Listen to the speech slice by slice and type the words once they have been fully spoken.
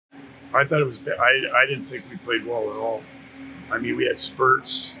I thought it was. I didn't think we played well at all. I mean, we had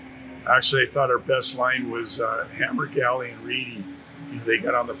spurts. Actually, I thought our best line was Hammer, Galley, and Reedy. They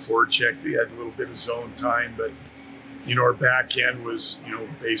got on the forecheck. They had a little bit of zone time, but our back end was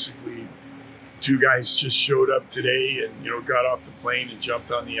basically two guys just showed up today and got off the plane and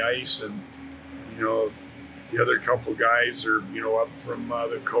jumped on the ice, and the other couple guys are up from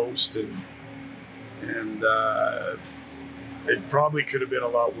the coast, and it probably could have been a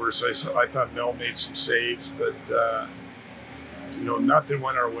lot worse. I thought Mel made some saves, but nothing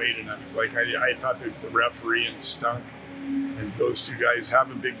went our way tonight. Like I thought that the referee and Stunk and those two guys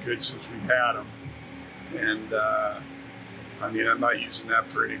haven't been good since we've had them. And I mean, I'm not using that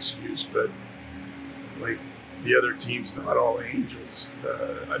for an excuse, but like the other team's not all angels.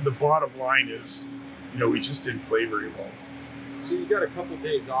 The bottom line is, we just didn't play very well. So you got a couple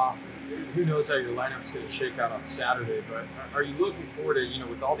days off. Who knows how your lineup's going to shake out on Saturday, but are you looking forward to,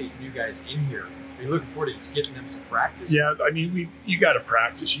 with all these new guys in here, are you looking forward to just getting them some practice? Yeah, I mean, you got to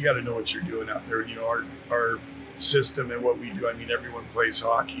practice. You got to know what you're doing out there. Our system and what we do, I mean, everyone plays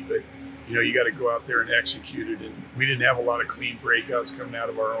hockey, but, you got to go out there and execute it. And we didn't have a lot of clean breakouts coming out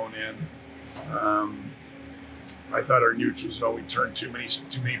of our own end. I thought our neutral zone, we turned too many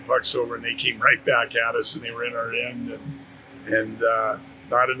pucks over, and they came right back at us, and they were in our end, and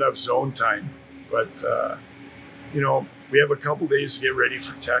not enough zone time. But we have a couple days to get ready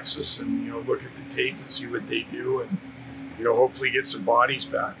for Texas, and look at the tape and see what they do, and hopefully get some bodies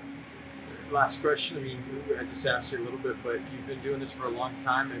back. Last question. I mean, I just asked you a little bit, but you've been doing this for a long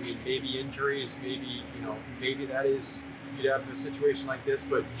time. I mean, maybe injuries, maybe that is, you'd have a situation like this,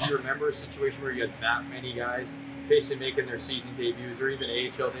 but do you remember a situation where you had that many guys basically making their season debuts or even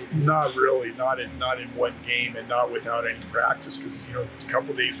AHL debuts? Not really, not in one game, and not without any practice, because a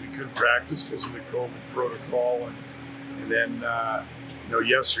couple days we couldn't practice because of the COVID protocol, and then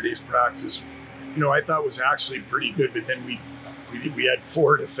yesterday's practice, I thought was actually pretty good, but then we had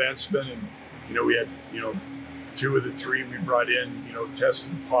 4 defensemen, and we had 2 of the 3 we brought in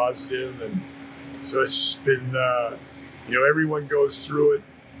tested positive, and so it's been everyone goes through it.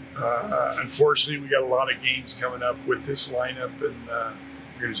 Unfortunately, we got a lot of games coming up with this lineup, and we're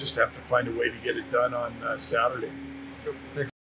going to just have to find a way to get it done on Saturday. Thanks.